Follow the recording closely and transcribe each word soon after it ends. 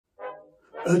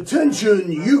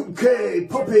Attention UK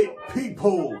puppet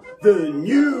people, the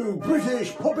new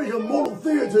British Puppet and Model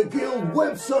Theatre Guild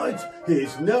website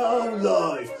is now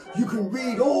live. You can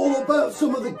read all about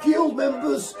some of the guild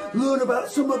members, learn about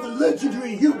some of the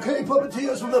legendary UK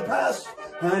puppeteers from the past,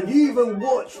 and even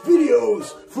watch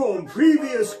videos from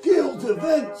previous guild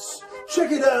events.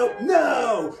 Check it out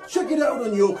now! Check it out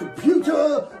on your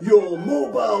computer, your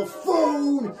mobile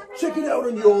phone, check it out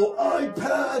on your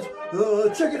iPad,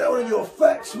 check it out on your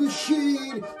fax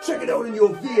machine, check it out on your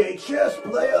VHS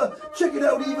player, check it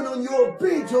out even on your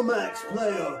Betamax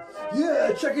player.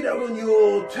 Yeah, check it out on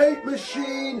your tape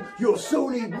machine, your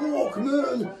Sony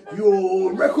Walkman,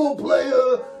 your record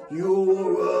player,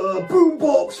 your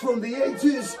boombox from the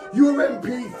 80s, your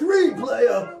MP3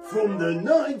 player from the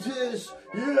 90s.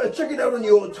 Yeah, check it out on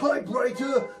your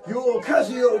typewriter, your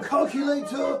Casio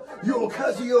calculator, your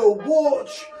Casio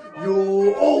watch,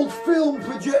 your old film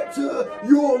projector,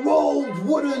 your old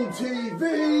wooden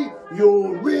TV,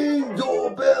 your Ring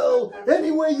doorbell,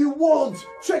 anywhere you want.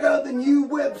 Check out the new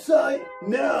website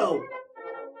now.